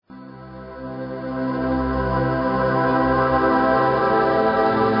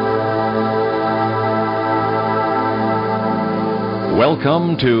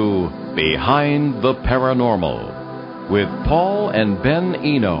Welcome to Behind the Paranormal with Paul and Ben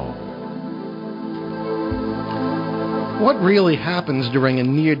Eno. What really happens during a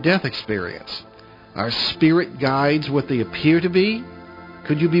near-death experience? Are spirit guides what they appear to be?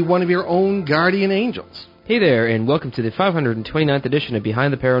 Could you be one of your own guardian angels? Hey there, and welcome to the 529th edition of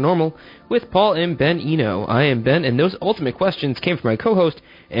Behind the Paranormal with Paul and Ben Eno. I am Ben, and those ultimate questions came from my co-host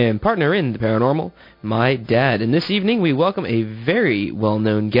and partner in the paranormal, my dad. And this evening, we welcome a very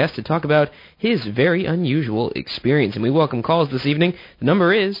well-known guest to talk about his very unusual experience. And we welcome calls this evening. The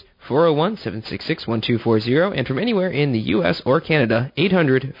number is 401-766-1240, and from anywhere in the U.S. or Canada,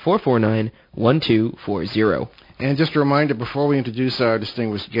 800-449-1240. And just a reminder, before we introduce our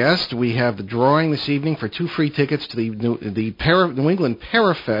distinguished guest, we have the drawing this evening for 2 free tickets to the New England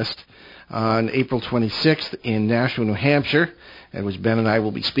Parafest on April 26th in Nashua, New Hampshire, at which Ben and I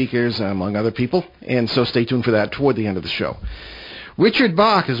will be speakers, among other people. And so stay tuned for that toward the end of the show. Richard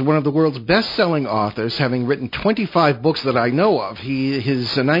Bach is one of the world's best-selling authors, having written 25 books that I know of. His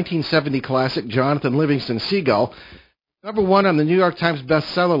 1970 classic, Jonathan Livingston Seagull, number one on the New York Times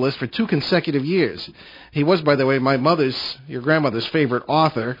bestseller list for 2 consecutive years. He was, by the way, your grandmother's favorite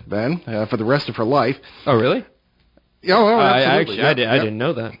author, Ben, for the rest of her life. Oh, really? Oh, absolutely. I didn't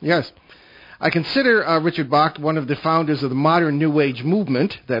know that. Yes. I consider Richard Bach one of the founders of the modern New Age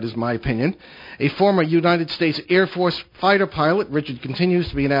movement. That is my opinion. A former United States Air Force fighter pilot, Richard continues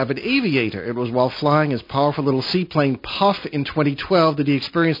to be an avid aviator. It was while flying his powerful little seaplane Puff in 2012 that he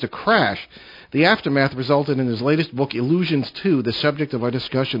experienced a crash. The aftermath resulted in his latest book, Illusions 2, the subject of our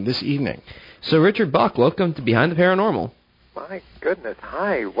discussion this evening. So, Richard Bach, welcome to Behind the Paranormal. My goodness.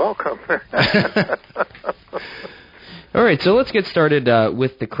 Hi, welcome. All right, so let's get started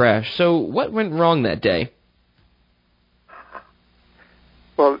with the crash. So what went wrong that day?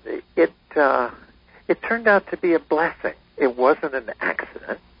 Well, it turned out to be a blessing. It wasn't an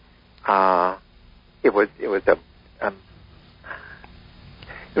accident. It was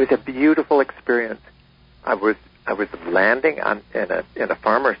a beautiful experience. I was landing in a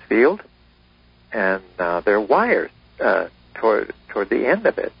farmer's field, and there are wires toward the end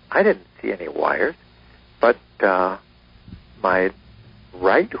of it. I didn't see any wires, but my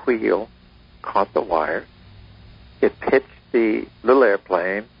right wheel caught the wire. It pitched the little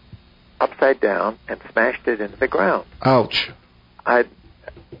airplane upside down and smashed it into the ground. Ouch! Had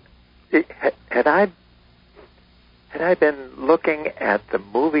I been looking at the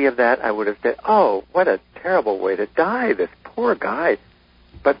movie of that, I would have said, "Oh, what a terrible way to die! This poor guy."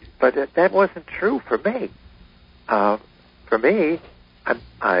 But that wasn't true for me. For me,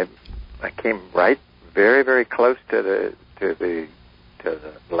 I came right very, very close to the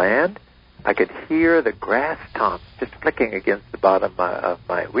land. I could hear the grass tops just flicking against the bottom of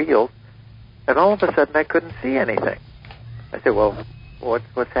my wheels, and all of a sudden I couldn't see anything. I said, "Well,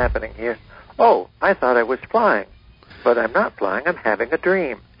 what's happening here?" "Oh, I thought I was flying, but I'm not flying. I'm having a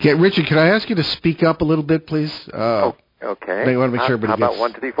dream." Yeah, Richard, could I ask you to speak up a little bit, please? Okay. I want to make sure How about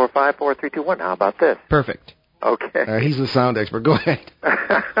 1, 2, 3, 4, 5, 4, 3, 2, 1? How about this? Perfect. Okay. He's the sound expert. Go ahead.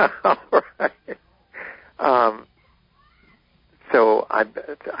 All right. So I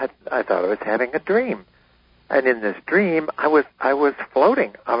thought I was having a dream, and in this dream I was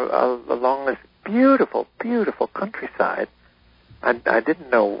floating along this beautiful, beautiful countryside. I didn't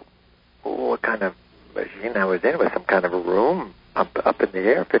know what kind of machine I was in. It was some kind of a room up in the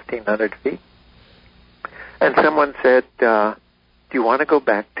air, 1,500 feet. And someone said, "Do you want to go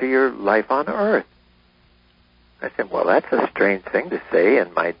back to your life on Earth?" I said, "Well, that's a strange thing to say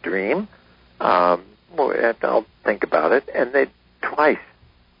in my dream. Well, I'll think about it." And they twice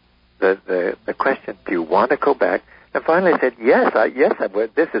the question, "Do you want to go back?" And finally I said, "Yes, I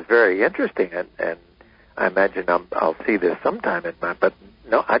would. This is very interesting, and I imagine I'll see this sometime in my. But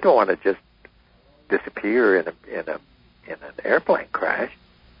no, I don't want to just disappear in an airplane crash."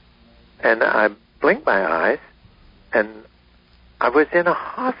 And I blinked my eyes, and I was in a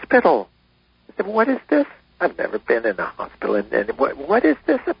hospital. I said, "What is this? I've never been in a hospital, and what is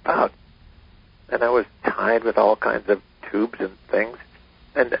this about?" And I was tied with all kinds of tubes and things,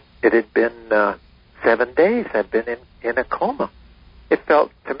 and it had been 7 days I'd been in a coma. It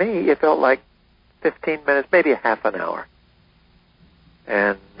felt like 15 minutes, maybe a half an hour,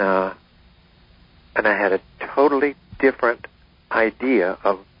 and I had a totally different idea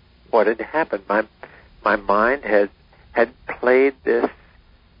of what had happened. My mind had played this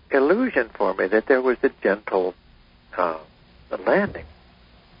illusion for me that there was a gentle landing.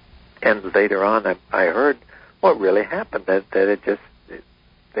 And later on, I heard what really happened, that the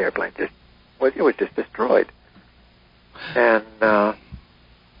airplane was just destroyed. And so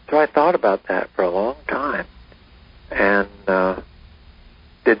I thought about that for a long time. And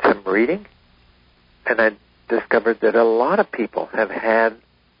did some reading, and I discovered that a lot of people have had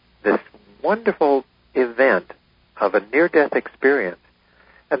this wonderful event of a near-death experience.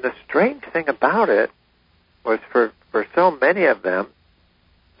 And the strange thing about it was for so many of them,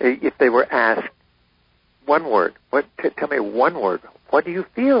 if they were asked one word, tell me one word, what do you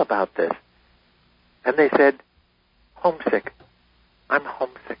feel about this? And they said, homesick. I'm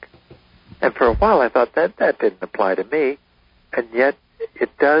homesick. And for a while I thought that didn't apply to me, and yet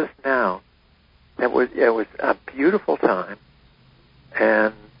it does now. It was a beautiful time,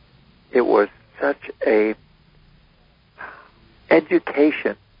 and it was such a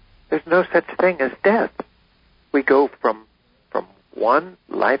education. There's no such thing as death. We go from one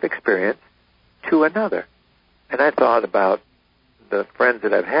life experience to another. And I thought about the friends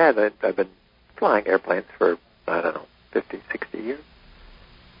that I've had. I've been flying airplanes for, 50, 60 years.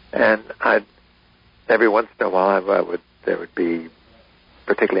 And every once in a while there would be,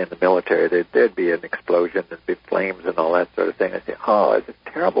 particularly in the military, there'd be an explosion, there'd be flames and all that sort of thing. I'd say, oh, it's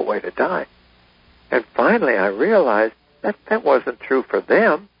a terrible way to die. And finally I realized that wasn't true for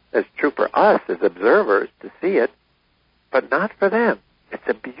them. It's true for us as observers to see it, but not for them. It's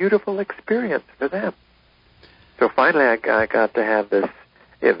a beautiful experience for them. So finally I got to have this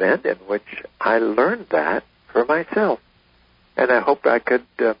event in which I learned that for myself. And I hoped I could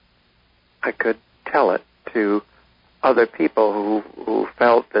tell it to other people who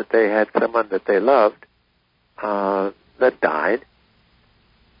felt that they had someone that they loved that died,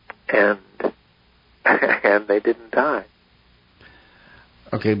 and they didn't die.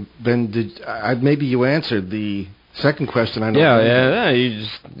 Okay, Ben, maybe you answered the second question. I know. Yeah, you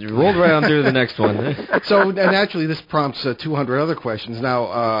rolled right on through the next one. So naturally, this prompts 200 other questions.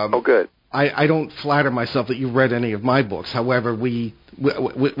 Now, oh, good. I don't flatter myself that you've read any of my books. However, we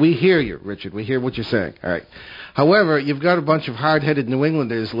hear you, Richard. We hear what you're saying. All right. However, you've got a bunch of hard-headed New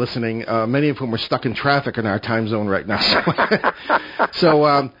Englanders listening, many of whom are stuck in traffic in our time zone right now. So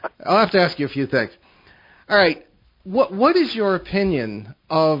I'll have to ask you a few things. All right. What is your opinion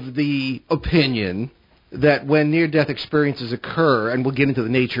of the opinion that when near-death experiences occur, and we'll get into the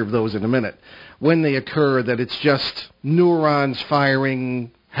nature of those in a minute, when they occur, that it's just neurons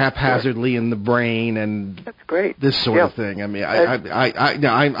firing haphazardly in the brain and that's great. This sort of thing? I mean,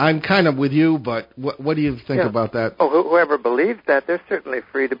 I'm kind of with you, but what do you think about that? Oh, whoever believes that, they're certainly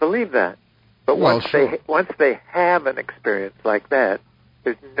free to believe that. But once they have an experience like that,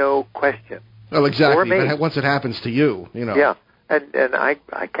 there's no question. Well, exactly. But once it happens to you, Yeah, and I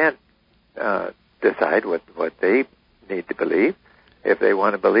can't decide what they need to believe. If they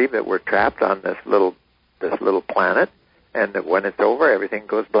want to believe that we're trapped on this little planet, and that when it's over everything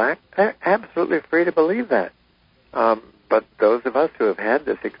goes black, they're absolutely free to believe that. But those of us who have had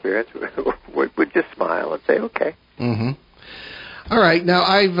this experience would just smile and say, okay. Mm-hmm. All right. Now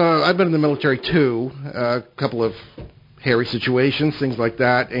I've been in the military too, a couple of hairy situations, things like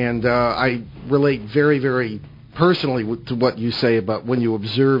that, and I relate very, very personally to what you say about when you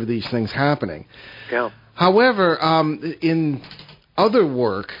observe these things happening. Yeah. However, in other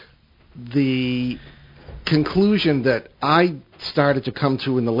work, the conclusion that I started to come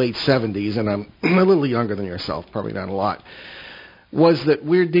to in the late 70s, and I'm a little younger than yourself, probably not a lot, was that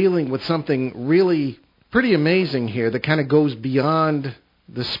we're dealing with something really pretty amazing here that kind of goes beyond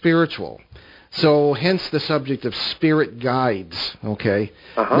the spiritual. So hence the subject of spirit guides, okay?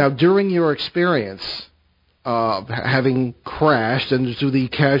 Uh-huh. Now, during your experience, having crashed, and to the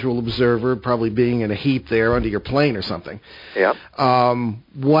casual observer probably being in a heap there under your plane or something,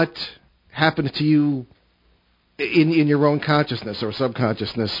 what happened to you in your own consciousness or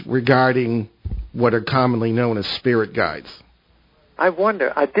subconsciousness regarding what are commonly known as spirit guides? I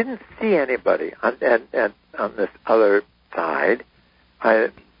wonder. I didn't see anybody on this other side.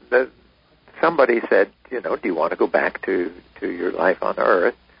 Somebody said, do you want to go back to your life on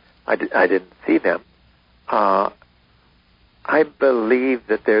Earth? I didn't see them. I believe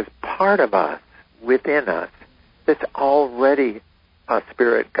that there's part of us, within us, that's already a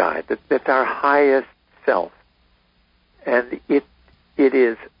spirit guide, that's our highest self. And it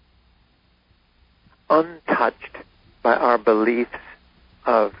is untouched by our beliefs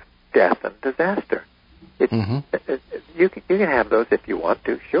of death and disaster. You can have those if you want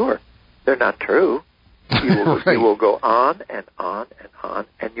to, sure. They're not true. You will go on and on and on,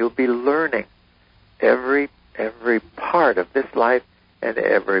 and you'll be learning every part of this life and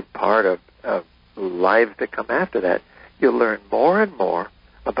every part of lives that come after that. You'll learn more and more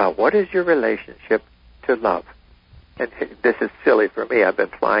about what is your relationship to love. And this is silly for me. I've been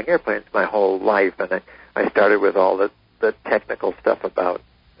flying airplanes my whole life, and I started with all the technical stuff about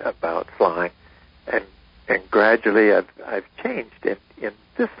flying. And gradually I've changed in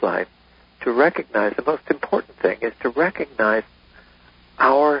this life to recognize the most important thing is to recognize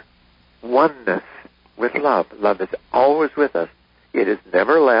our oneness with love. Love is always with us. It is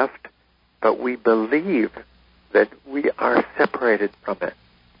never left, but we believe that we are separated from it.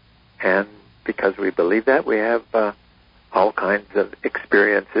 And because we believe that, we have all kinds of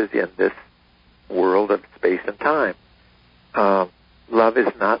experiences in this world of space and time. Love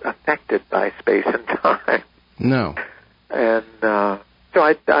is not affected by space and time. No. And so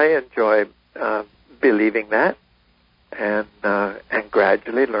I enjoy believing that, and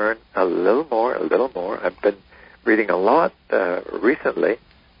gradually learn a little more. I've been reading a lot recently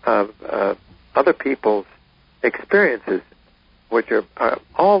of other people's experiences, which are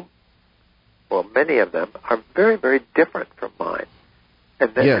all, well, many of them are very, very different from mine,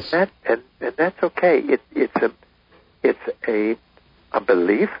 and yes. and that's okay. It's a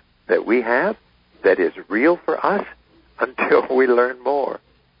belief that we have that is real for us until we learn more.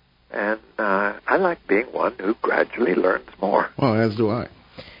 And I like being one who gradually learns more. Well, as do I.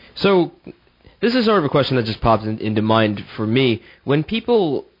 So this is sort of a question that just pops into mind for me. When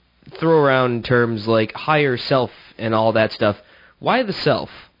people throw around terms like higher self and all that stuff, why the self?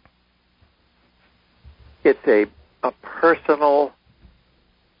 It's a personal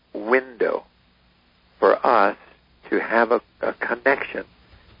window for us to have a connection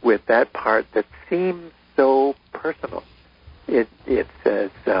with that part that seems so personal. It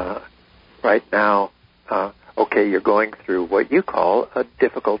says, right now, okay, you're going through what you call a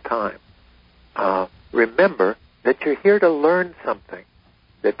difficult time. Remember that you're here to learn something,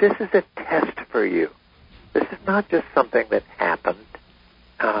 that this is a test for you. This is not just something that happened.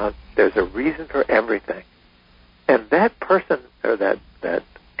 There's a reason for everything. And that person or that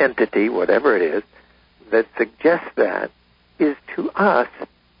entity, whatever it is, that suggests that is to us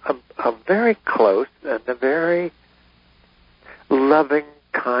a very close and a very loving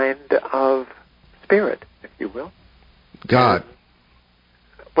kind of spirit, if you will. God.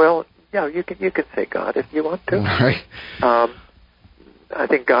 Well, yeah, you can say God if you want to. Right. I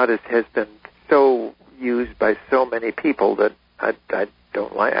think God has been so used by so many people that I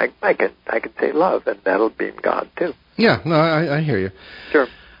don't like. I can say love, and that'll be God too. Yeah, no, I hear you. Sure.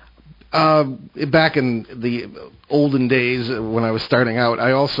 Back in the olden days when I was starting out,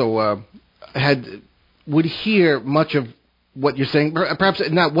 I also would hear much of what you're saying, perhaps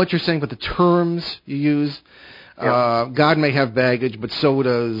not what you're saying, but the terms you use. Yeah. God may have baggage, but so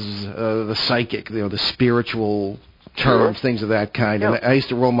does the psychic, the spiritual terms, sure. Things of that kind. Yeah. And I used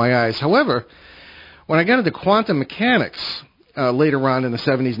to roll my eyes. However, when I got into quantum mechanics later on in the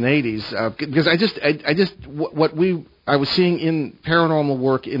 70s and 80s, because I was seeing in paranormal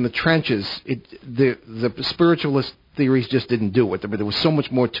work in the trenches, the spiritualist theories just didn't do it. There was so much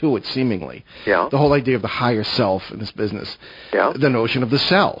more to it, seemingly. Yeah. The whole idea of the higher self in this business. Yeah. The notion of the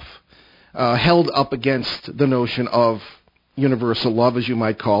self, held up against the notion of universal love, as you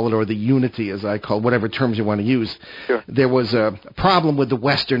might call it, or the unity, as I call it, whatever terms you want to use. Sure. There was a problem with the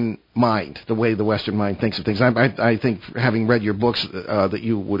Western mind, the way the Western mind thinks of things. I think, having read your books, that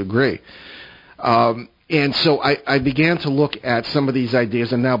you would agree. And so I began to look at some of these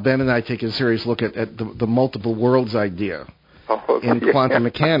ideas, and now Ben and I take a serious look at the multiple worlds idea in quantum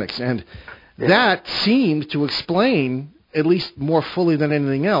mechanics. And that seemed to explain, at least more fully than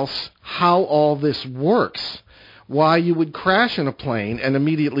anything else, how all this works, why you would crash in a plane and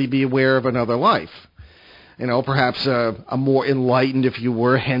immediately be aware of another life. Perhaps a more enlightened, if you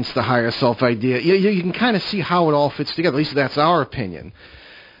were, hence the higher self idea. You can kind of see how it all fits together. At least that's our opinion.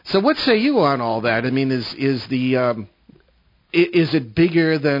 So what say you on all that? I mean, is it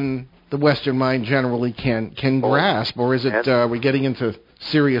bigger than the Western mind generally can grasp, or is it we're getting into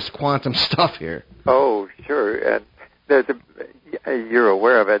serious quantum stuff here? Oh, sure. And there's you're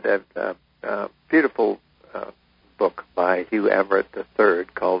aware of it, a beautiful book by Hugh Everett III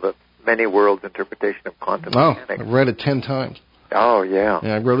called The Many Worlds Interpretation of Quantum Mechanics. I've read it 10 times. Oh, yeah.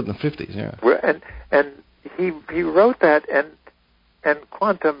 Yeah, I wrote it in the 50s, yeah. And he wrote that, and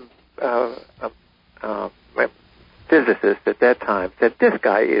quantum physicists at that time said, this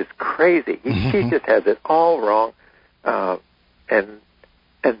guy is crazy. He just has it all wrong. And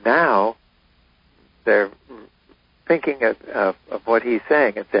now they're thinking of what he's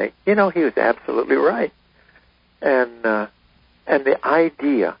saying and saying, he was absolutely right. And the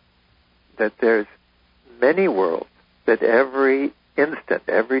idea that there's many worlds, that every instant,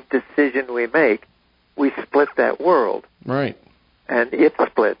 every decision we make, we split that world. Right. And it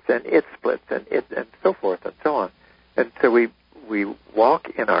splits, and it splits, and so forth, and so on. And so we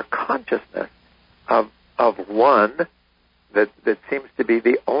walk in our consciousness of one that seems to be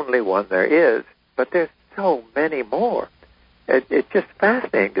the only one there is, but there's so many more. It's just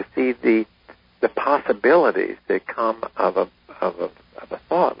fascinating to see the possibilities that come of a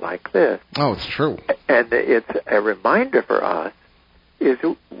thought like this. Oh, it's true. And it's a reminder for us is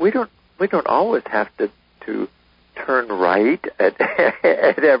we don't always have to turn right at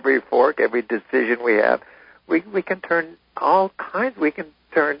every fork, every decision we have. We can turn all kinds. We can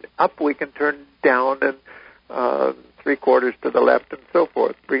turn up, we can turn down, and 3/4 to the left, and so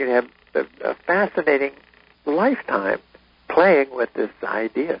forth. We can have a fascinating lifetime playing with this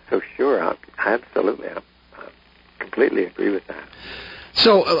idea. So sure, I completely agree with that.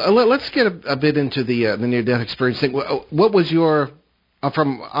 So let's get a bit into the near-death experience thing. What was your,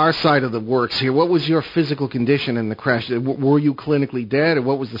 from our side of the works here, what was your physical condition in the crash? Were you clinically dead, or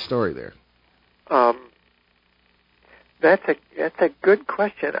what was the story there? That's a good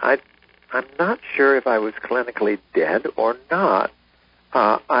question. I'm not sure if I was clinically dead or not.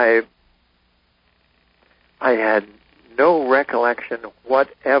 I had no recollection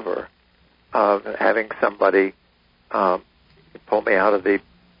whatever of having somebody pull me out of the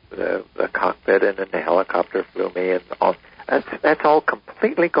cockpit, and then the helicopter flew me, and all. That's all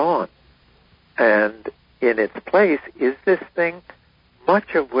completely gone. And in its place is this thing,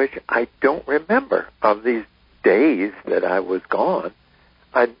 much of which I don't remember, of these days that I was gone.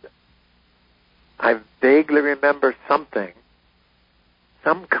 I vaguely remember something,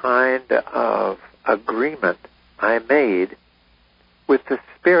 some kind of agreement I made with the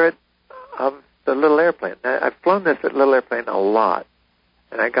spirit of the little airplane. Now, I've flown this little airplane a lot,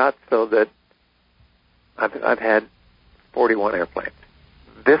 and I got so that I've had 41 airplanes.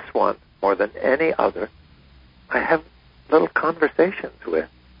 This one, more than any other, I have little conversations with,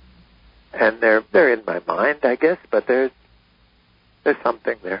 and they're in my mind, I guess, but there's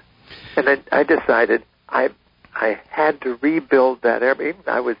something there. And then I decided I had to rebuild that airplane.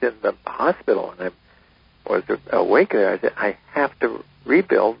 I was in the hospital and I was awake there. I said, I have to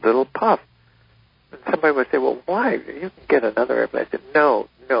rebuild Little Puff. And somebody would say, well, why? You can get another airplane. I said, no,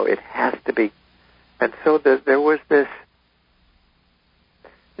 it has to be. And so there was this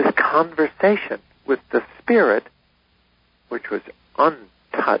conversation with the spirit, which was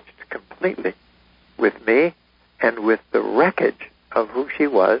untouched completely, with me and with the wreckage of who she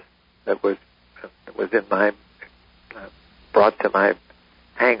was, that was in my brought to my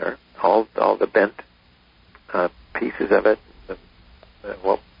hangar, all the bent pieces of it,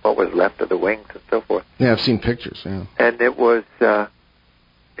 what was left of the wings and so forth. Yeah, I've seen pictures. Yeah, and it was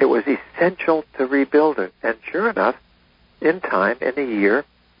essential to rebuild it. And sure enough, in time, in a year,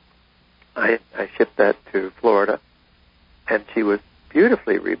 I shipped that to Florida, and she was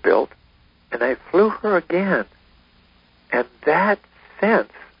beautifully rebuilt, and I flew her again. And that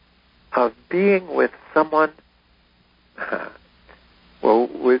sense of being with someone,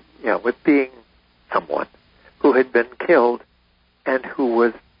 with being someone who had been killed and who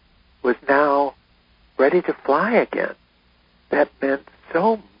was now ready to fly again, that meant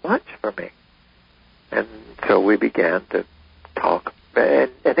so much for me. And so we began to talk,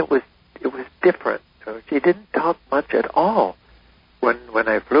 and it was different. So she didn't talk much at all when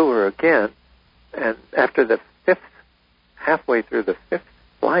I flew her again, and after the halfway through the fifth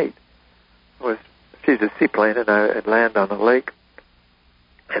flight, she's a seaplane, and I had landed on a lake,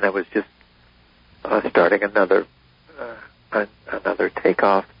 and I was just starting another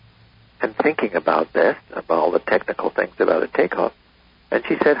takeoff, and thinking about this, about all the technical things about a takeoff, and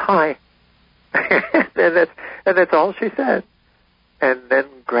she said, "Hi," and that's all she said. And then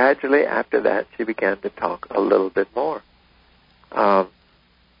gradually after that, she began to talk a little bit more.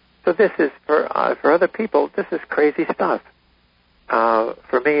 So this is for other people. This is crazy stuff.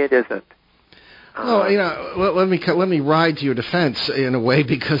 For me, it isn't. Well, let me ride to your defense in a way,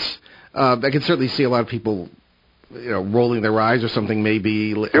 because I can certainly see a lot of people, rolling their eyes or something,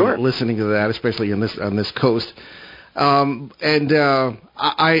 maybe sure. listening to that, especially on this coast. I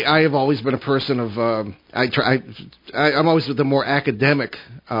have always been a person of I'm always the more academic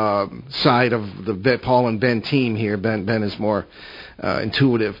side of the Paul and Ben team here. Ben is more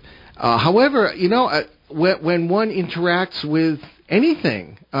intuitive. However, when one interacts with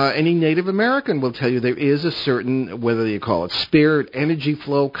anything, any Native American will tell you there is a certain, whether you call it spirit, energy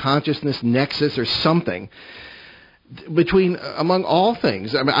flow, consciousness, nexus, or something among all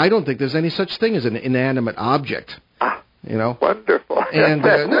things. I mean, I don't think there's any such thing as an inanimate object. Wonderful. And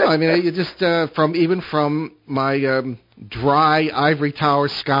no, I mean, you just from my dry ivory tower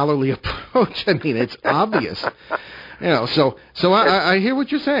scholarly approach, I mean, it's obvious. So I hear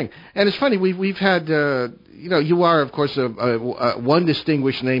what you're saying, and it's funny. We've had you are, of course, one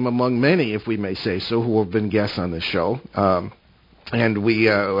distinguished name among many, if we may say so, who have been guests on this show. And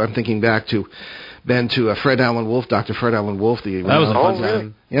I'm thinking back to Ben, to Fred Allen Wolf, Dr. Fred Allen Wolf. That was a fun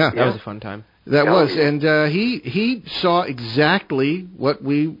time. Yeah. That was a fun time. That was, and he saw exactly what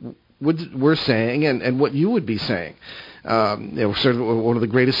we were saying and what you would be saying. Sort of one of the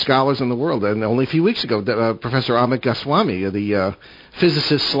greatest scholars in the world. And only a few weeks ago, Professor Amit Goswami, the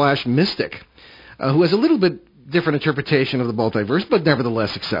physicist / mystic, who has a little bit different interpretation of the multiverse, but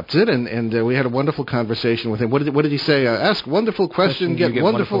nevertheless accepts it. And we had a wonderful conversation with him. What did he say? Ask wonderful question, get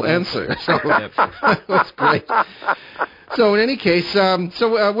wonderful answer. So that was great. So in any case,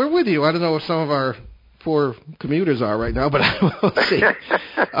 we're with you. I don't know if some of our poor commuters are right now, but we'll see.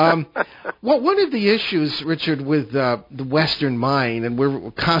 One of the issues, Richard, with the Western mind, and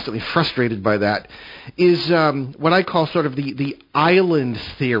we're constantly frustrated by that, is what I call sort of the island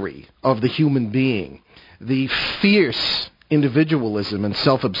theory of the human being, the fierce individualism and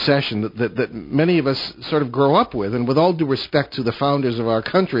self-obsession that many of us sort of grow up with. And with all due respect to the founders of our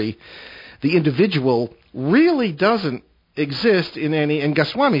country, the individual really doesn't exist in any, and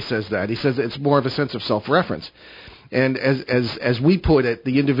Goswami says that. He says it's more of a sense of self-reference. And as we put it,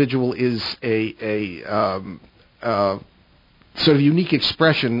 the individual is a sort of unique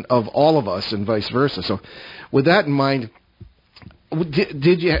expression of all of us and vice versa. So with that in mind,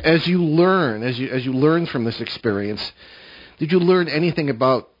 did you, as you learn from this experience, did you learn anything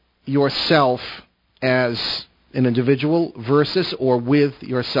about yourself as an individual versus or with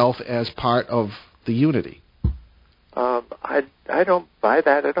yourself as part of the unity? I don't buy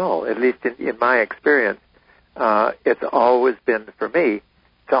that at all, at least in my experience. It's always been, for me,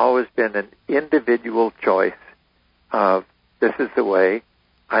 it's always been an individual choice of this is the way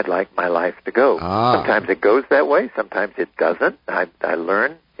I'd like my life to go. Sometimes it goes that way, sometimes it doesn't. I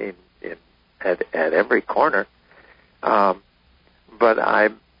learn at every corner. But I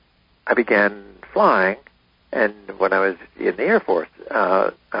began flying, and when I was in the Air Force,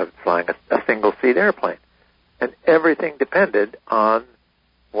 I was flying a single-seat airplane. And everything depended on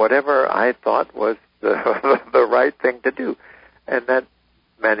whatever I thought was the right thing to do. And that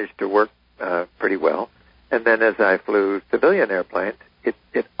managed to work pretty well. And then as I flew civilian airplanes,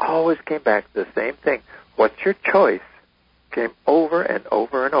 it always came back to the same thing. What's your choice? Came over and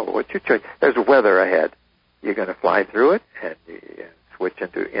over and over. What's your choice? There's weather ahead. You're going to fly through it and you switch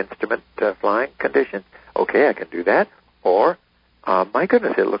into instrument flying conditions. Okay, I can do that. Or, my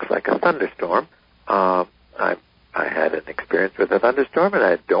goodness, it looks like a thunderstorm. I had an experience with a thunderstorm, and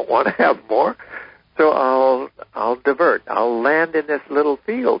I don't want to have more, so I'll divert. I'll land in this little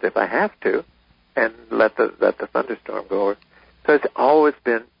field if I have to, and let the thunderstorm go over. So it's always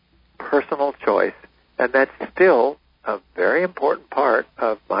been personal choice, and that's still a very important part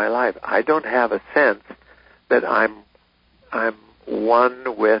of my life. I don't have a sense that I'm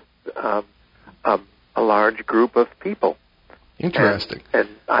one with a large group of people. Interesting. And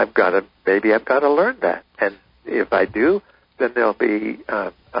I've got to learn that. And if I do, then there'll be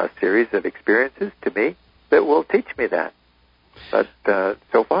a series of experiences to me that will teach me that. But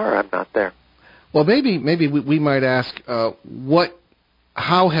so far, I'm not there. Well, maybe we might ask,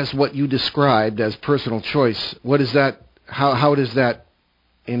 how has what you described as personal choice, what is that? How does that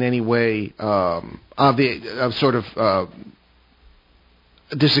in any way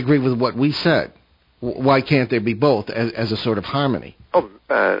disagree with what we said? Why can't there be both as a sort of harmony?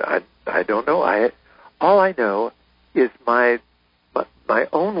 I don't know. All I know is my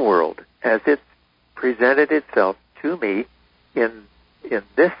own world as it's presented itself to me in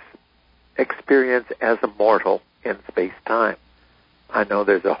this experience as a mortal in space-time. I know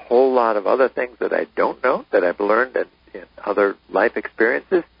there's a whole lot of other things that I don't know that I've learned in other life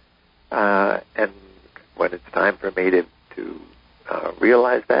experiences, and when it's time for me to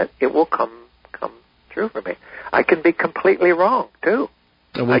realize that, it will come true for me. I can be completely wrong too.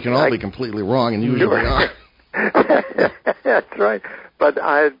 And we can all be completely wrong, and usually are. That's right. But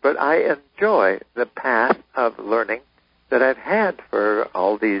I enjoy the path of learning that I've had for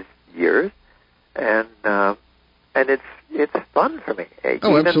all these years, and it's fun for me.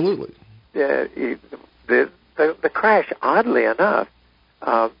 Oh, absolutely. The crash, oddly enough,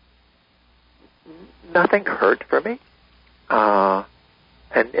 nothing hurt for me.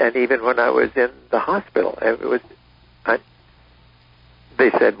 And even when I was in the hospital,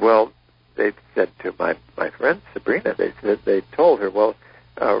 they said to my friend Sabrina, they told her, well,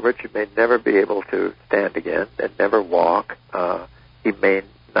 Richard may never be able to stand again and never walk. He may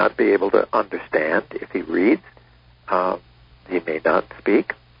not be able to understand if he reads. He may not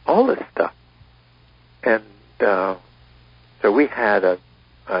speak. All this stuff. And so we had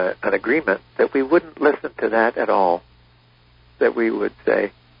an agreement that we wouldn't listen to that at all. That we would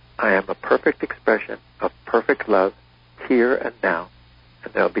say, I am a perfect expression of perfect love here and now.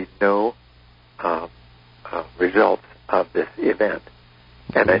 And there'll be no results of this event.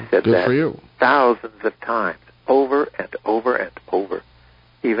 And I said Good that for you. thousands of times, over and over and over,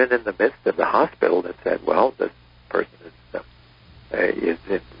 even in the midst of the hospital that said, well, this person is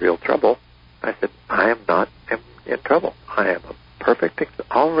in real trouble. I said, I am not in trouble. I am a perfect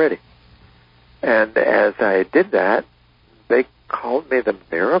already. And as I did that, they called me the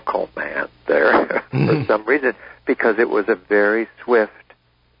miracle man there for some reason, because it was a very swift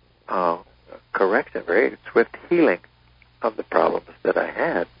correction, very swift healing of the problems that I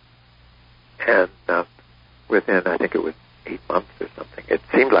had. And within, I think it was 8 months or something. It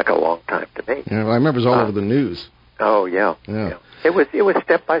seemed like a long time to me. Yeah, well, I remember it was all over the news. Oh, yeah. It was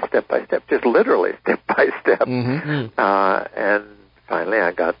step by step by step, just literally step by step. Mm-hmm. And finally,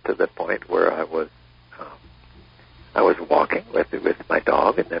 I got to the point where I was walking with my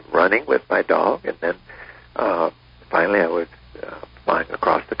dog, and then running with my dog, and then finally I was flying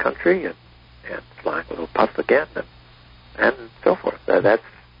across the country and flying a little puff again, and so forth. That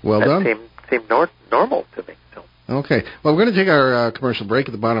seemed normal to me. So. Okay. Well, we're going to take our commercial break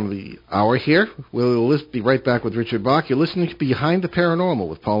at the bottom of the hour here. We'll be right back with Richard Bach. You're listening to Behind the Paranormal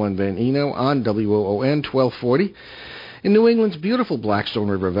with Paul and Ben Eno on WOON 1240 in New England's beautiful Blackstone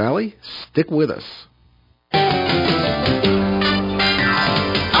River Valley. Stick with us.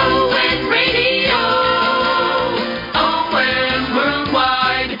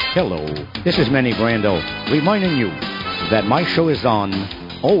 Hello, this is Manny Brando, reminding you that my show is on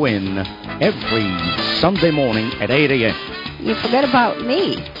ON every Sunday morning at 8 a.m. You forgot about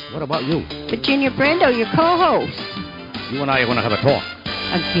me. What about you? Virginia Brando, your co-host. You and I are going to have a talk.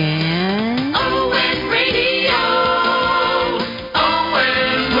 Again? ON Radio,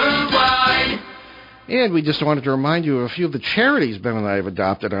 ON Worldwide. And we just wanted to remind you of a few of the charities Ben and I have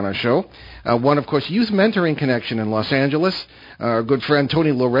adopted on our show. One, of course, Youth Mentoring Connection in Los Angeles. Our good friend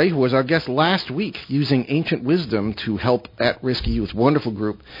Tony Loray, who was our guest last week, using ancient wisdom to help at-risk youth. Wonderful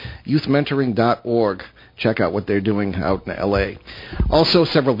group, youthmentoring.org. Check out what they're doing out in L.A. Also,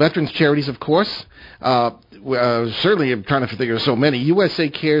 several veterans charities, of course. Certainly, I'm trying to figure so many.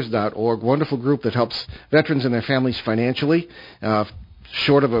 USACares.org, wonderful group that helps veterans and their families financially.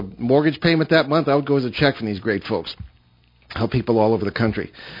 Short of a mortgage payment that month, out goes a check from these great folks. Help people all over the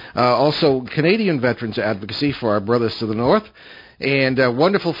country. Also, Canadian Veterans Advocacy for our brothers to the north. And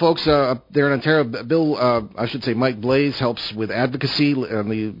wonderful folks up there in Ontario. Mike Blaze helps with advocacy on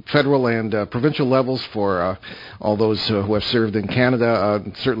the federal and provincial levels for all those who have served in Canada,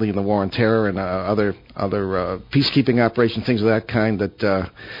 certainly in the War on Terror and other peacekeeping operations, things of that kind that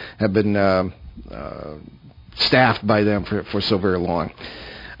have been staffed by them for so very long.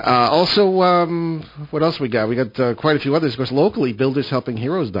 Also, what else we got? We got quite a few others. Of course, locally,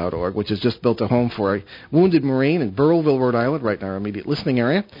 BuildersHelpingHeroes.org, which has just built a home for a wounded Marine in Burrillville, Rhode Island, right in our immediate listening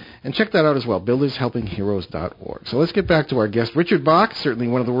area. And check that out as well, BuildersHelpingHeroes.org. So let's get back to our guest, Richard Bach, certainly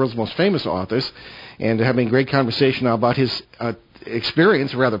one of the world's most famous authors, and having a great conversation now about his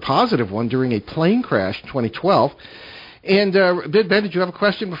experience, a rather positive one, during a plane crash in 2012. And, Ben, did you have a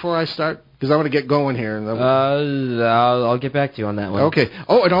question before I start? Because I want to get going here. I'll get back to you on that one. Okay.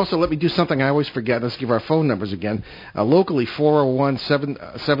 Oh, and also let me do something I always forget. Let's give our phone numbers again. Locally,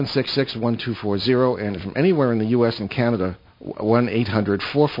 401-766-1240. And from anywhere in the U.S. and Canada,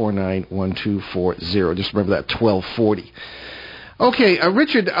 1-800-449-1240. Just remember that, 1240. Okay,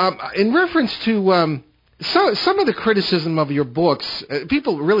 Richard, in reference to some of the criticism of your books,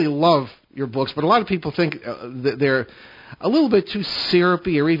 people really love your books, but a lot of people think that they're a little bit too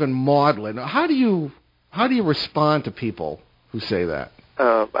syrupy or even maudlin. How do you respond to people who say that?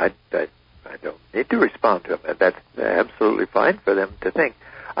 I don't need to respond to them. That's absolutely fine for them to think.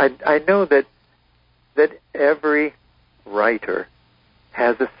 I know that every writer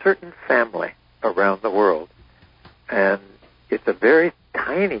has a certain family around the world, and it's a very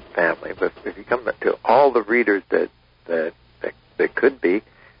tiny family. But if you come to all the readers that could be,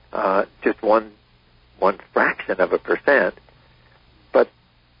 just one fraction of a percent, but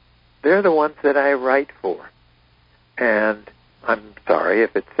they're the ones that I write for. And I'm sorry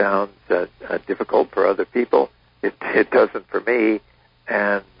if it sounds difficult for other people. It doesn't for me,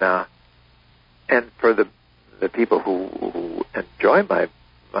 and for the people who enjoy my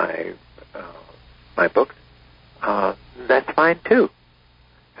books, that's fine too.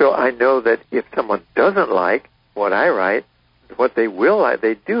 So I know that if someone doesn't like what I write, what they will like,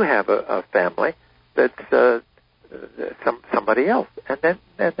 they do have a family that's somebody else, and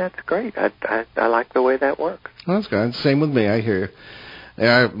that's great. I like the way that works. Well, that's good. Same with me. I hear you.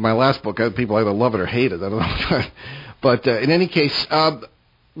 Yeah, my last book, people either love it or hate it. I don't know, but in any case,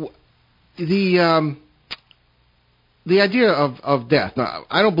 the idea of death. Now,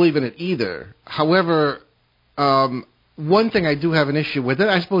 I don't believe in it either. However, one thing I do have an issue with it,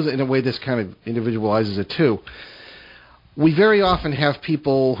 I suppose in a way this kind of individualizes it too. We very often have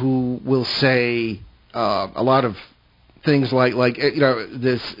people who will say a lot of things like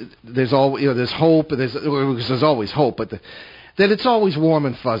there's always there's hope, there's always hope, but that it's always warm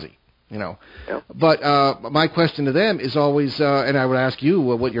and fuzzy, Yep. But my question to them is always, and I would ask you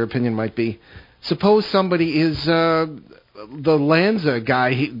what your opinion might be. Suppose somebody is the Lanza guy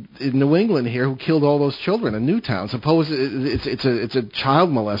in New England here who killed all those children in Newtown. Suppose it's a child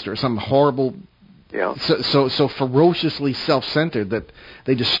molester or some horrible, so ferociously self-centered that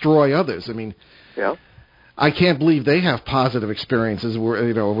they destroy others. I mean, I can't believe they have positive experiences where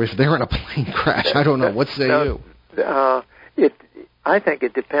if they're in a plane crash. I don't know. What say you? I think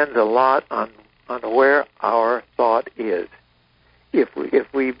it depends a lot on where our thought is. If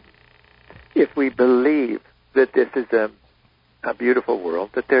we believe that this is a beautiful world,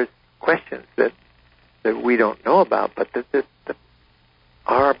 that there's questions that we don't know about, but that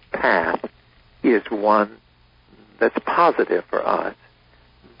our path is one that's positive for us,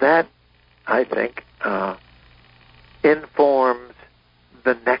 that, I think, informs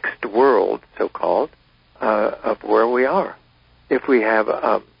the next world, so-called, of where we are. If we have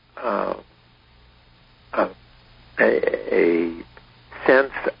a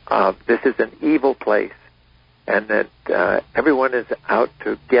sense of this is an evil place and that everyone is out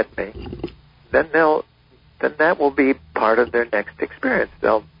to get me, then that will be part of their next experience.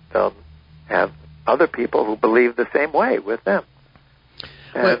 They'll have other people who believe the same way with them,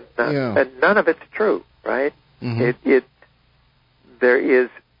 and none of it's true, right? Mm-hmm. There is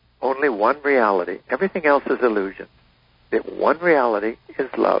only one reality. Everything else is illusion. The one reality is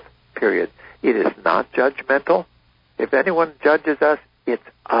love, period. It is not judgmental. If anyone judges us, it's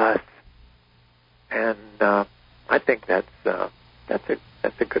us. And I think that's a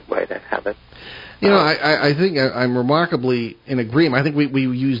good way to have it. I think I'm remarkably in agreement. I think we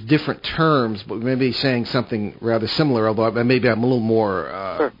use different terms, but maybe saying something rather similar, although maybe I'm a little more,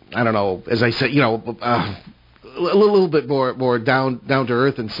 sure. I don't know, as I say, a little bit more down to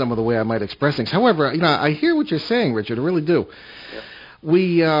earth in some of the way I might express things. However, I hear what you're saying, Richard. I really do. Yeah.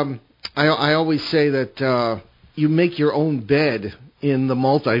 We, I always say that you make your own bed in the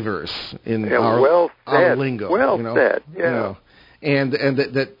multiverse in our lingo. Well said. Yeah. And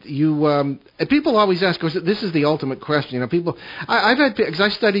that you and people always ask, because this is the ultimate question. People, I've had, because I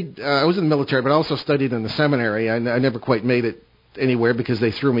studied, I was in the military, but I also studied in the seminary. I never quite made it anywhere because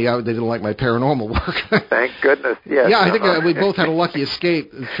they threw me out. They didn't like my paranormal work. Thank goodness. Yes. Yeah, I think we both had a lucky escape,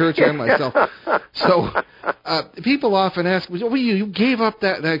 the church and myself. So people often ask, well, you gave up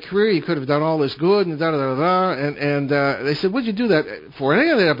that career. You could have done all this good and da-da-da-da. And they said, what'd you do that for? And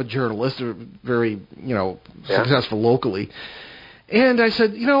I ended up a journalist, very, successful locally. And I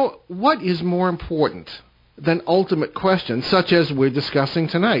said, what is more important than ultimate questions such as we're discussing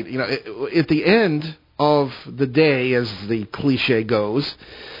tonight? At the end of the day, as the cliche goes,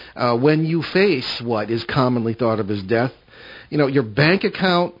 when you face what is commonly thought of as death, your bank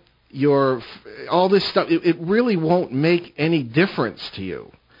account, all this stuff, it really won't make any difference to you.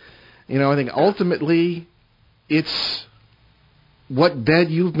 I think ultimately it's what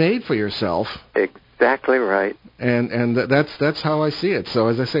bed you've made for yourself. Exactly right. And that's how I see it. So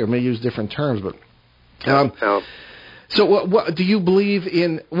as I say, I may use different terms, but So what do you believe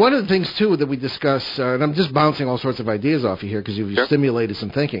in? One of the things too that we discuss, and I'm just bouncing all sorts of ideas off you here because you've stimulated some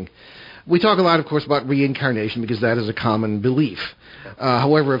thinking. We talk a lot, of course, about reincarnation because that is a common belief.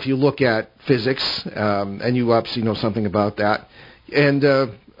 However, if you look at physics, and you obviously know something about that, and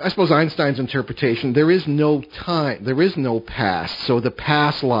I suppose Einstein's interpretation, there is no time, there is no past, so the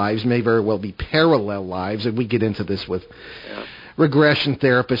past lives may very well be parallel lives, and we get into this with regression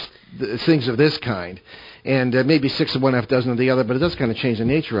therapists, things of this kind, and maybe 6 of one, half dozen of the other, but it does kind of change the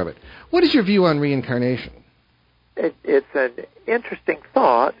nature of it. What is your view on reincarnation? It's an interesting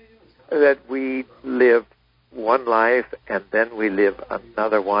thought that we live one life and then we live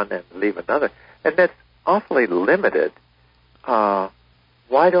another one and leave another, and that's awfully limited.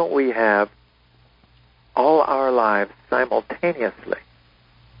 Why don't we have all our lives simultaneously?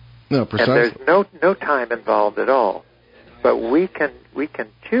 No, precisely. And there's no time involved at all. But we can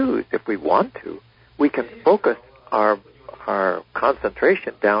choose if we want to. We can focus our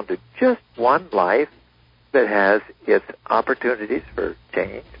concentration down to just one life that has its opportunities for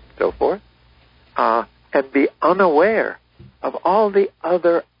change and so forth, and be unaware of all the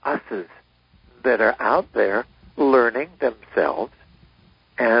other us's that are out there learning themselves.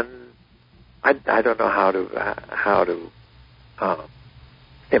 And I don't know how to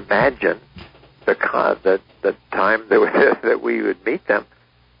imagine the time that we would meet them.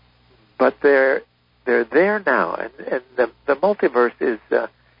 But they're there now, and the multiverse is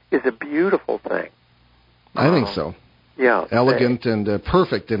a beautiful thing. I think so. Yeah, elegant and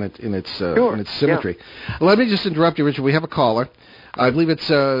perfect in its symmetry. Yeah. Let me just interrupt you, Richard. We have a caller. I believe it's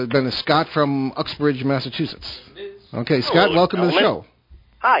been Scott from Uxbridge, Massachusetts. Okay, Scott, welcome to the show.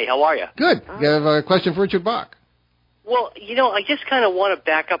 Hi, how are you? Good. You have a question for Richard Bach. Well, I just kind of want to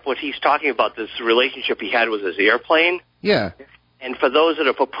back up what he's talking about, this relationship he had with his airplane. Yeah. And for those that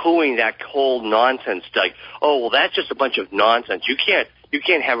are poo-pooing that whole nonsense, like, oh, well, that's just a bunch of nonsense. You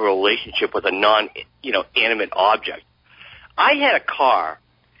can't have a relationship with a animate object. I had a car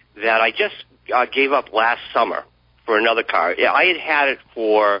that I just gave up last summer for another car. I had it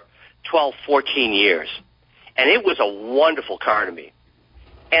for 12, 14 years, and it was a wonderful car to me.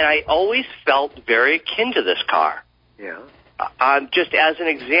 And I always felt very akin to this car. Yeah. Just as an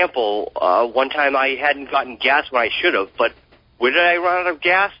example, one time I hadn't gotten gas when I should have, but where did I run out of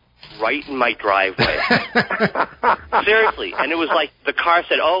gas? Right in my driveway. Seriously. And it was like the car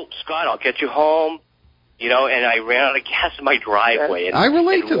said, oh, Scott, I'll get you home, and I ran out of gas in my driveway. And, I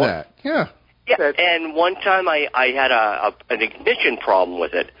relate to that, yeah. Yeah, and one time I had an ignition problem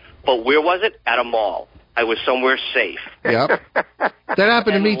with it, but where was it? At a mall. I was somewhere safe. Yep. That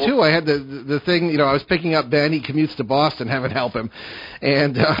happened to me, too. I had the thing, I was picking up Ben. He commutes to Boston, having to help him.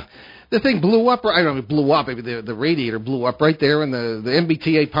 And the thing blew up. I don't know, it blew up. Maybe the radiator blew up right there in the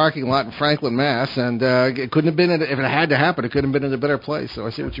MBTA parking lot in Franklin, Mass. And it couldn't have been, if it had to happen, it couldn't have been in a better place. So I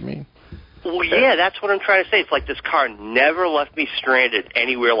see what you mean. Well, yeah, that's what I'm trying to say. It's like this car never left me stranded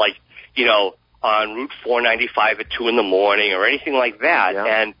anywhere like, on Route 495 at 2 in the morning or anything like that. Yeah.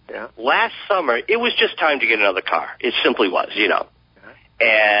 And last summer, it was just time to get another car. It simply was,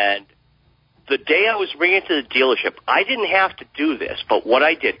 And the day I was bringing it to the dealership, I didn't have to do this, but what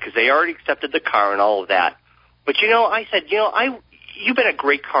I did, because they already accepted the car and all of that. But, I said, you've been a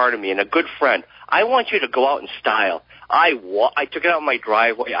great car to me and a good friend. I want you to go out in style. I took it out in my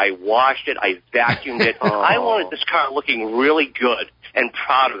driveway. I washed it. I vacuumed it. I wanted this car looking really good and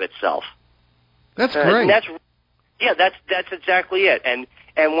proud of itself. That's great. That's exactly it. And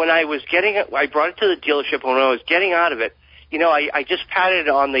when I was getting it, I brought it to the dealership. When I was getting out of it, I just patted it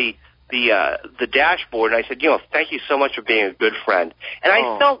on the dashboard, and I said, thank you so much for being a good friend. And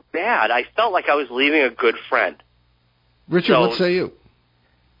I felt bad. I felt like I was leaving a good friend. Richard, what say you?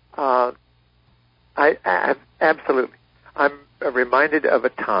 I absolutely. I'm reminded of a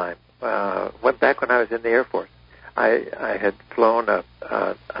time. Went back when I was in the Air Force. I had flown a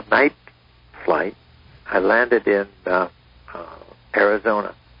night flight. I landed in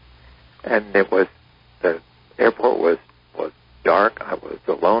Arizona, and the airport was dark. I was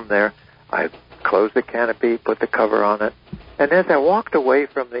alone there. I closed the canopy, put the cover on it, and as I walked away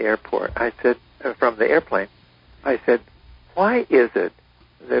from the airport, from the airplane, I said, "Why is it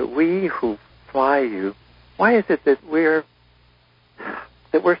that we who fly you? Why is it that we're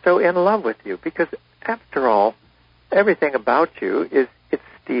so in love with you? Because after all, everything about you it's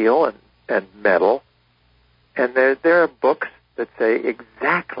steel and metal, and there are books that say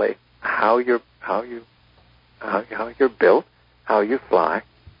exactly how you're built, how you fly."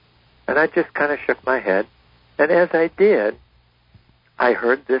 And I just kind of shook my head, and as I did, I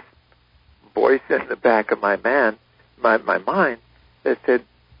heard this voice in the back of my mind that said,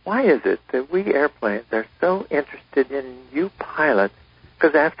 "Why is it that we airplanes are so interested in you pilots?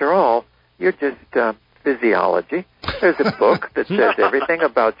 Because after all, you're just physiology. There's a book that says everything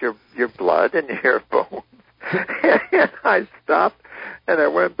about your blood and your bones." And I stopped, and I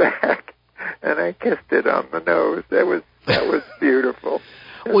went back, and I kissed it on the nose. That was beautiful.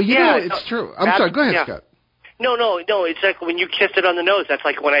 Well, it's true. I'm sorry. Go ahead, Scott. No. It's like when you kissed it on the nose. That's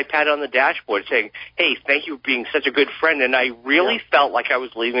like when I patted on the dashboard saying, "Hey, thank you for being such a good friend." And I really felt like I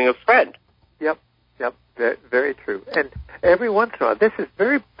was leaving a friend. Yep. Very true. And every once in a while, this is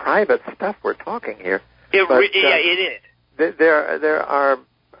very private stuff we're talking here. It is. There are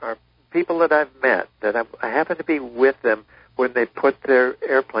people that I've met that I happen to be with them when they put their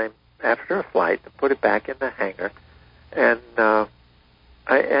airplane after a flight, to put it back in the hangar, and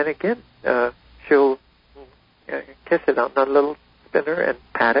again she'll kiss it on the little spinner and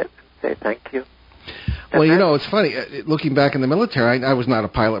pat it and say thank you. Well, it's funny. Looking back in the military, I was not a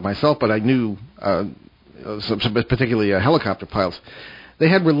pilot myself, but I knew some particularly helicopter pilots. They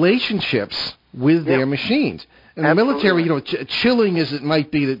had relationships with their machines. In the military, chilling as it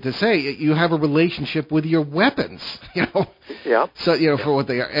might be to say, you have a relationship with your weapons, Yeah. So, for what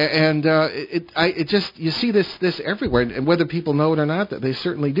they are. And you see this everywhere. And whether people know it or not, they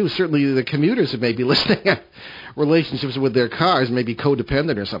certainly do. Certainly the commuters who may be listening relationships with their cars, maybe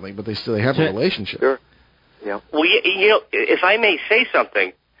codependent or something, but they have a relationship. Sure. Yeah. Well, if I may say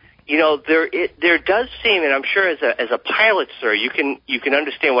something, there does seem, and I'm sure as a pilot, sir, you can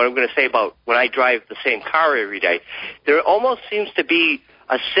understand what I'm going to say about when I drive the same car every day. There almost seems to be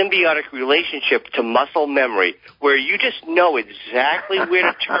a symbiotic relationship to muscle memory, where you just know exactly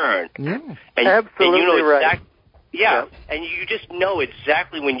where to turn. Yeah. Absolutely and you know right. Yeah, and you just know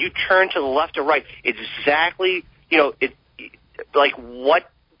exactly when you turn to the left or right, exactly, like what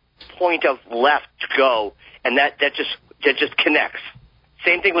point of left to go, and that just connects.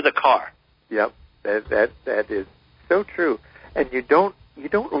 Same thing with a car. Yep, that is so true. And you don't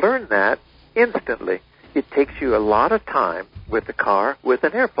learn that instantly. It takes you a lot of time with the car, with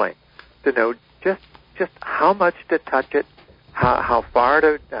an airplane, to know just how much to touch it, how far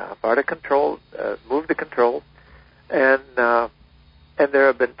to control, move the controls, and there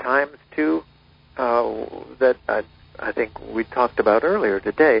have been times too that I think we talked about earlier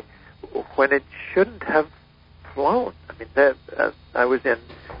today when it shouldn't have flown. I mean, I was in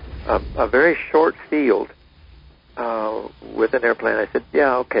a very short field with an airplane. I said,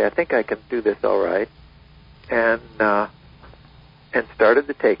 "Yeah, okay, I think I can do this all right," and started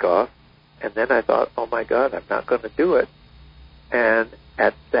the takeoff. And then I thought, "Oh my God, I'm not going to do it." And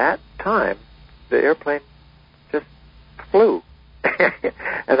at that time, the airplane just flew,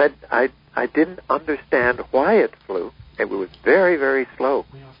 and I didn't understand why it flew. It was very, very slow.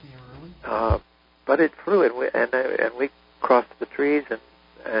 But it flew, and we crossed the trees,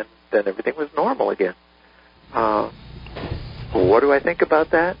 and then everything was normal again. What do I think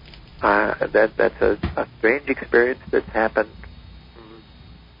about that? That's a strange experience that's happened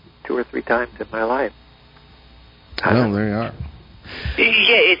 2 or 3 times in my life. Well, there you are.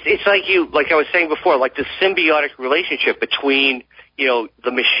 Yeah, it's like I was saying before, like the symbiotic relationship between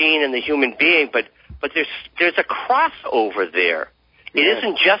the machine and the human being, but there's a crossover there. It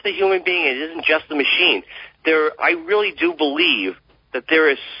isn't just the human being. It isn't just the machine. I really do believe that there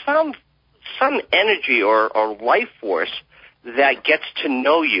is some energy or life force that gets to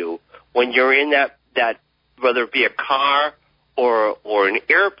know you when you're in that whether it be a car or an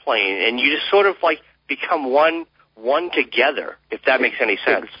airplane, and you just sort of like become one together. If that makes any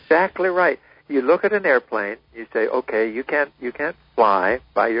sense. Exactly right. You look at an airplane, you say, okay, you can't fly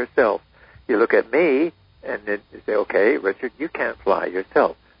by yourself. You look at me, and then you say, okay, Richard, you can't fly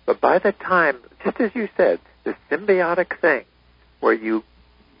yourself. But by the time, just as you said, the symbiotic thing where you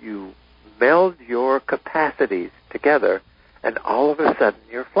meld your capacities together, and all of a sudden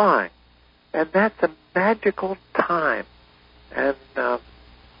you're flying. And that's a magical time. And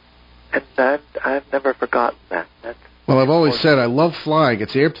I've never forgotten that. Well, I've always said I love flying.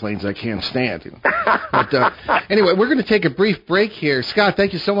 It's airplanes I can't stand. But anyway, we're going to take a brief break here. Scott,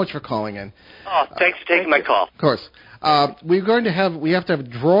 thank you so much for calling in. Oh, thanks for taking my call. Of course. We have to have a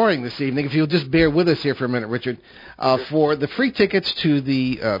drawing this evening. If you'll just bear with us here for a minute, Richard, for the free tickets to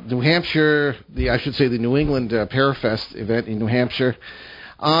the New Hampshire, the New England Parafest event in New Hampshire.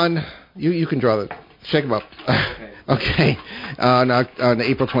 You can draw the check them up. Okay, on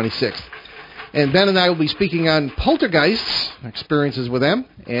April 26th. And Ben and I will be speaking on poltergeists, experiences with them.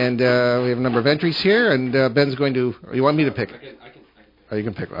 And we have a number of entries here. And Ben's going to... You want me to pick? I can. Oh, you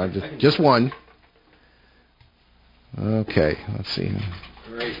can pick. Just one. Okay, let's see.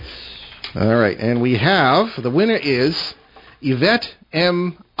 Great. All right, and we have... The winner is Yvette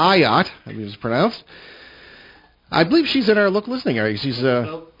M. Ayat, I believe it's pronounced. I believe she's in our local listening area. She's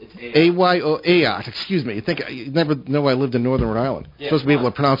Ayat. Excuse me. You never know I lived in Northern Rhode Island. Yeah, supposed to be able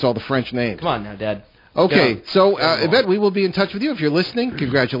to pronounce all the French names. Come on now, Dad. Okay, so Yvette, we will be in touch with you if you're listening.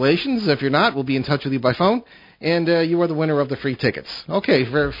 Congratulations. If you're not, we'll be in touch with you by phone, and you are the winner of the free tickets. Okay,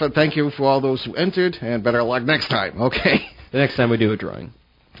 thank you for all those who entered, and better luck next time. Okay. The next time we do a drawing.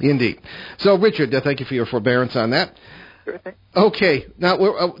 Indeed. So, Richard, thank you for your forbearance on that. Sure thing. Okay, now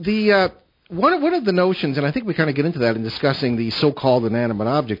one of the notions, and I think we kind of get into that in discussing the so-called inanimate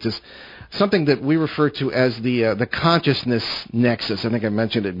objects, is something that we refer to as the consciousness nexus. I think I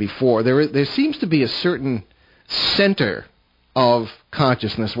mentioned it before. There seems to be a certain center of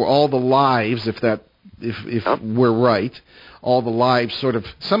consciousness where all the lives, if we're right, all the lives sort of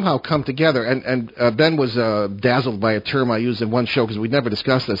somehow come together. And Ben was dazzled by a term I used in one show because we'd never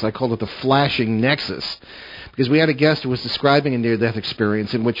discussed this. I called it the flashing nexus. Because we had a guest who was describing a near-death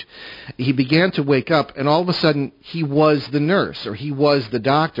experience in which he began to wake up, and all of a sudden he was the nurse, or he was the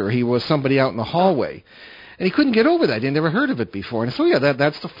doctor, or he was somebody out in the hallway. And he couldn't get over that. He'd never heard of it before. And so,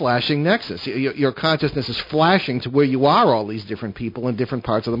 that's the flashing nexus. Your consciousness is flashing to where you are all these different people in different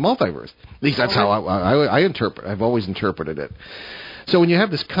parts of the multiverse. At least that's how I interpret. I've always interpreted it. So when you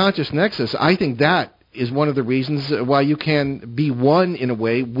have this conscious nexus, I think that is one of the reasons why you can be one, in a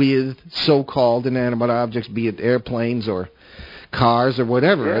way, with so-called inanimate objects, be it airplanes or cars or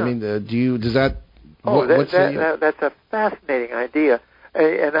whatever. Yeah. I mean, does that... That's a fascinating idea.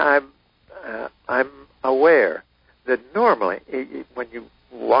 And I'm aware that normally when you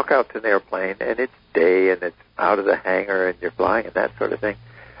walk out to an airplane and it's day and it's out of the hangar and you're flying and that sort of thing,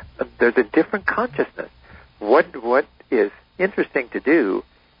 there's a different consciousness. What is interesting to do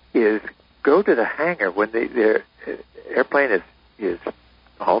is go to the hangar when the airplane is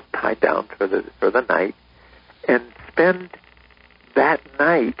all tied down for the night, and spend that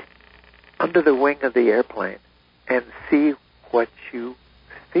night under the wing of the airplane and see what you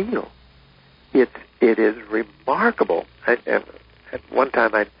feel. It is remarkable. At one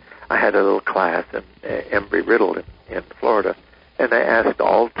time I had a little class in Embry-Riddle in Florida, and I asked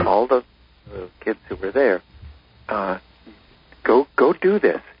all the kids who were there, go do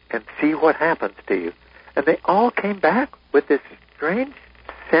this and see what happens to you. And they all came back with this strange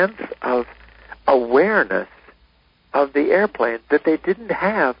sense of awareness of the airplane that they didn't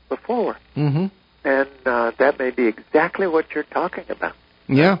have before. Mm-hmm. And that may be exactly what you're talking about.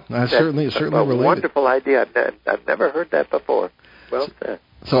 Yeah, certainly a related. Wonderful idea. I've never heard that before. Well said.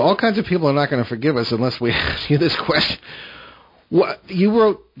 So all kinds of people are not going to forgive us unless we ask you this question. You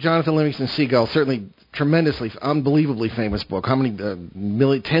wrote Jonathan Livingston Seagull, certainly tremendously, unbelievably famous book. How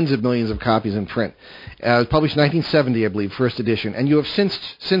many tens of millions of copies in print? It was published in 1970, I believe, first edition. And you have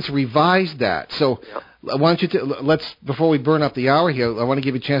since revised that. So why don't you let's, before we burn up the hour here, I want to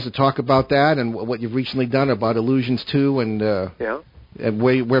give you a chance to talk about that and what you've recently done about Illusions 2 and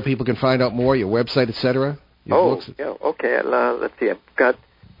where people can find out more, your website, etc. Books. Yeah, okay. Let's see. I've got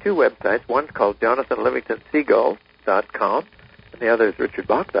two websites. One's called JonathanLivingstonSeagull.com, and the other is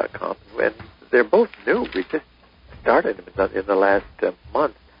RichardBach.com. And they're both new. We just started them in the last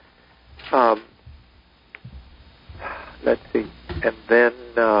month. Let's see. And then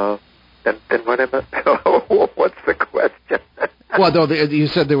whatever. What's the question? Well, no, you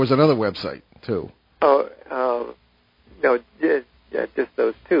said there was another website too. No, just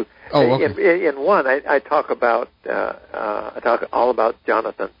those two. Oh, okay. In one, I talk about I talk all about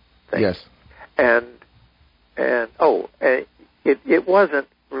Jonathan things. Yes. And it wasn't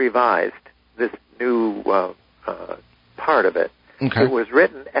revised. This new part of it. Okay. It was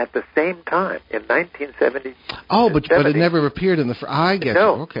written at the same time in 1970. Oh, but it never appeared in the. I get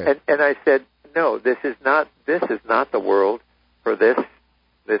no. you. Okay. And I said, no, this is not the world for this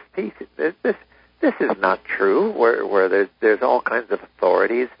piece. This is not true. Where there's all kinds of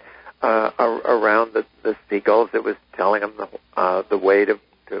authorities around the seagulls that was telling them the way to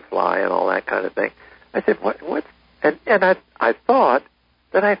fly and all that kind of thing. I said, what? And I thought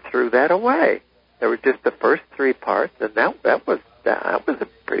that I threw that away. There were just the first three parts, and that was a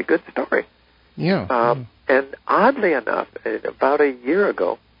pretty good story. Yeah. And oddly enough, about a year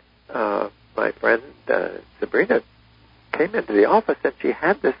ago, my friend Sabrina came into the office, and she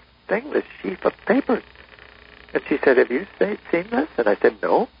had this sheaf of papers. And she said, have you seen this? And I said,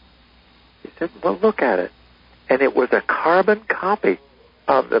 no. She said, well, look at it. And it was a carbon copy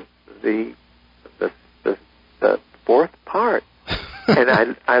of the fourth part.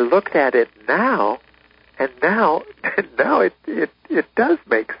 And I looked at it now, and now it does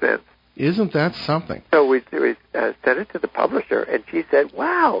make sense. Isn't that something? So we sent it to the publisher, and she said,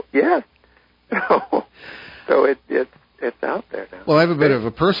 wow, yes. So it's out there now. Well, I have a bit of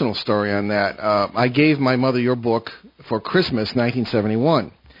a personal story on that. I gave my mother your book for Christmas,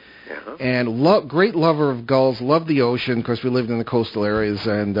 1971. Yeah. And great lover of gulls, loved the ocean. Of course, we lived in the coastal areas,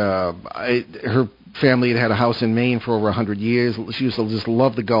 and her family had a house in Maine for over 100 years. She used to just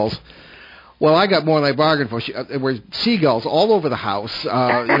love the gulls. Well, I got more than I bargained for. There were seagulls all over the house,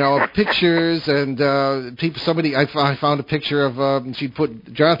 pictures and people. Somebody, I found a picture of. She'd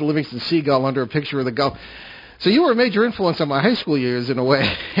put Jonathan Livingston Seagull under a picture of the gull. So you were a major influence on my high school years in a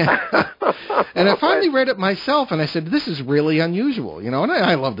way. And I finally read it myself, and I said, this is really unusual, And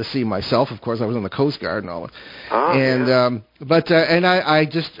I love to see myself. Of course, I was in the Coast Guard and all that. Oh, and yeah. I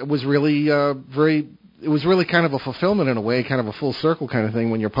just was really it was really kind of a fulfillment in a way, kind of a full circle kind of thing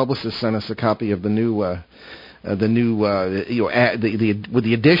when your publicist sent us a copy of the new with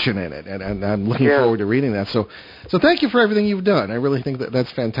the addition in it, and I'm looking forward to reading that. So thank you for everything you've done. I really think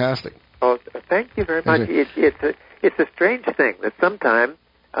that's fantastic. Oh, thank you very much. It's a strange thing that sometimes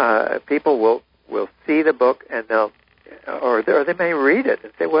people will see the book and they may read it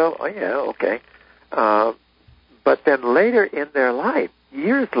and say, well, oh yeah, okay. But then later in their life,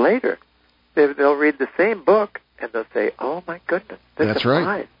 years later, they'll read the same book and they'll say, oh my goodness, this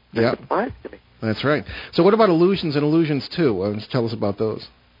applies. This applies to me. That's right. So what about Illusions and Illusions 2? Tell us about those.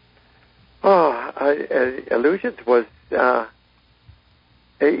 Illusions was,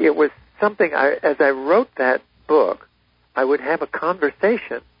 it was something, as I wrote that book, I would have a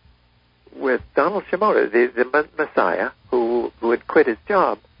conversation with Donald Shimoda, the Messiah, who had quit his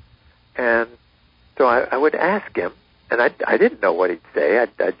job. And so I would ask him, and I didn't know what he'd say.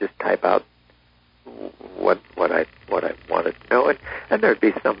 I'd just type out what I wanted to know, and there'd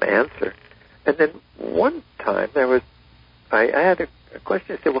be some answer. And then one time I had a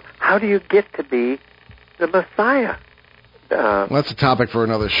question. I said, well, how do you get to be the Messiah? Well, that's a topic for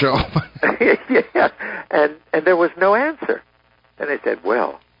another show. Yeah, and there was no answer. And I said,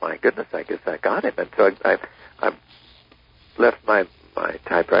 well, my goodness, I guess I got him. And so I left my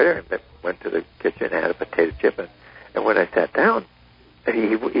typewriter and went to the kitchen and had a potato chip. And when I sat down,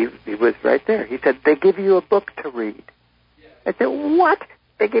 he was right there. He said, they give you a book to read. I said, what?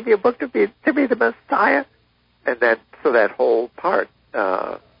 They give you a book to be the Messiah? And so that whole part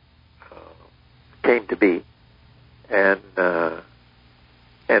came to be. And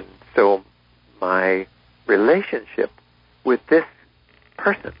so my relationship with this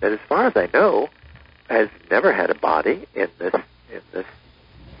person that, as far as I know, has never had a body in this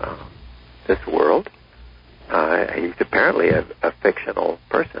world. He's apparently a fictional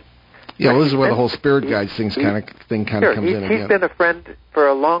person. Yeah, well, this is where the whole spirit guides thing kind of sure, comes in again. He's been a friend for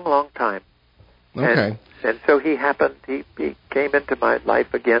a long, long time. Okay. And so he came into my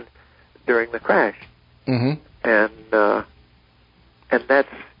life again during the crash. Mm-hmm. And that's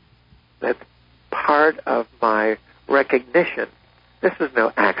part of my recognition. This is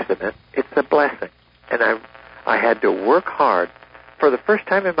no accident. It's a blessing. And I had to work hard. For the first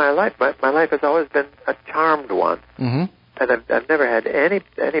time in my life, my life has always been a charmed one. Mm-hmm. And I've never had any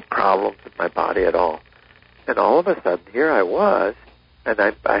problems with my body at all. And all of a sudden, here I was, and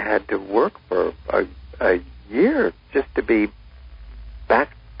I had to work for a year just to be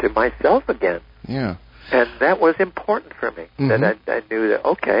back to myself again. Yeah. And that was important for me. Mm-hmm. That I knew that,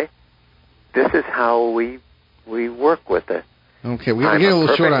 okay, this is how we work with it. Okay, we're getting a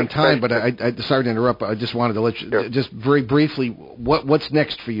little short on time, but I sorry to interrupt. But I just wanted to let you just very briefly. What's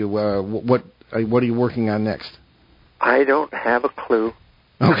next for you? What are you working on next? I don't have a clue.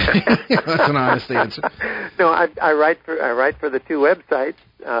 Okay, that's an honest answer. No, I write for the two websites.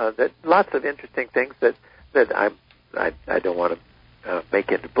 That lots of interesting things that I don't want to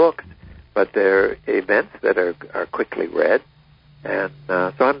make into books, but they're events that are quickly read, and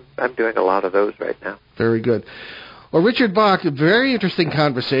so I'm doing a lot of those right now. Very good. Well, Richard Bach, a very interesting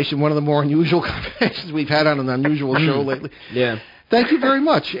conversation, one of the more unusual conversations we've had on an unusual show lately. Yeah. Thank you very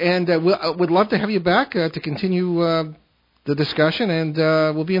much, and we'd love to have you back to continue the discussion, and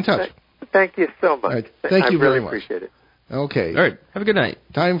we'll be in touch. Thank you so much. Right. Thank you very much. I really appreciate it. Okay. All right. Have a good night.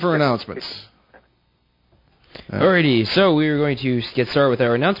 Time for announcements. Alrighty, so we're going to get started with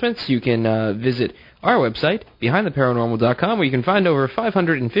our announcements. You can visit our website, BehindTheParanormal.com, where you can find over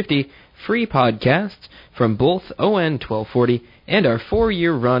 550 free podcasts from both ON 1240 and our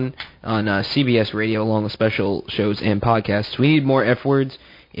 4-year run on CBS Radio, along with special shows and podcasts. We need more F words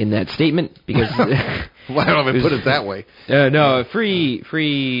in that statement because why don't I put it that way? No, free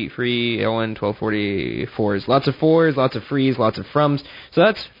ON 1240 lots of fours, lots of frees, lots of froms. So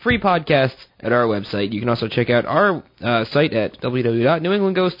that's free podcasts at our website. You can also check out our site at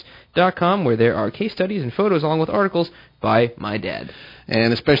www.newenglandghosts.com, where there are case studies and photos along with articles by my dad.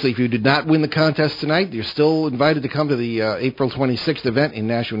 And especially if you did not win the contest tonight, you're still invited to come to the April 26th event in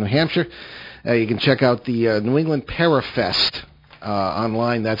Nashua, New Hampshire. You can check out the New England Parafest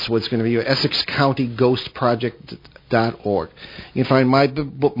online. That's what's going to be EssexCountyGhostProject.org. You can find my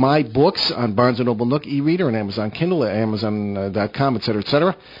books on Barnes & Noble Nook e-reader and Amazon Kindle at Amazon.com, etc.,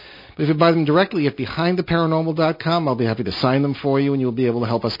 etc. But if you buy them directly at BehindTheParanormal.com, I'll be happy to sign them for you, and you'll be able to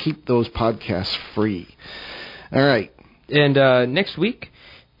help us keep those podcasts free. All right. And next week,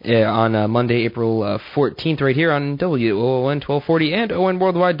 on Monday, April 14th, right here on WOON 1240 and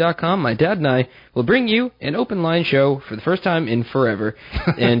ONWorldwide.com, my dad and I will bring you an open line show for the first time in forever.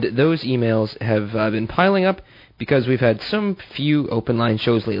 And those emails have been piling up because we've had some few open line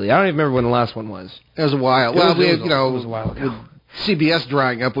shows lately. I don't even remember when the last one was. It was a while. It was a while ago. With CBS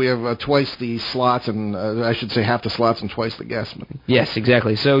drying up, we have twice the slots, and I should say half the slots and twice the guests. Yes,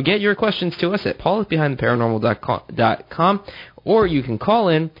 exactly. So get your questions to us at paul@behindtheparanormal.com, or you can call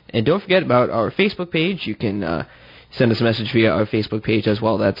in, and don't forget about our Facebook page. You can send us a message via our Facebook page as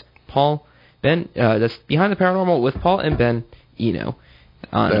well. That's that's Behind the Paranormal with Paul and Ben Eno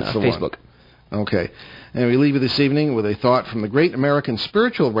on Facebook. One. Okay. And we leave you this evening with a thought from the great American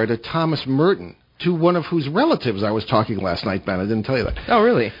spiritual writer Thomas Merton, to one of whose relatives I was talking last night, Ben. I didn't tell you that. Oh,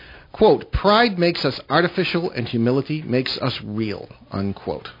 really? Quote, pride makes us artificial and humility makes us real,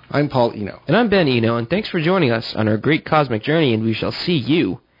 unquote. I'm Paul Eno. And I'm Ben Eno, and thanks for joining us on our great cosmic journey, and we shall see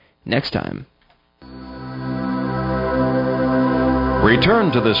you next time.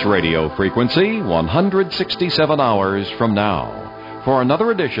 Return to this radio frequency 167 hours from now for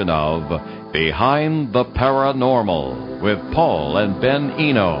another edition of Behind the Paranormal with Paul and Ben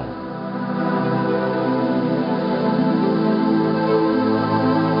Eno.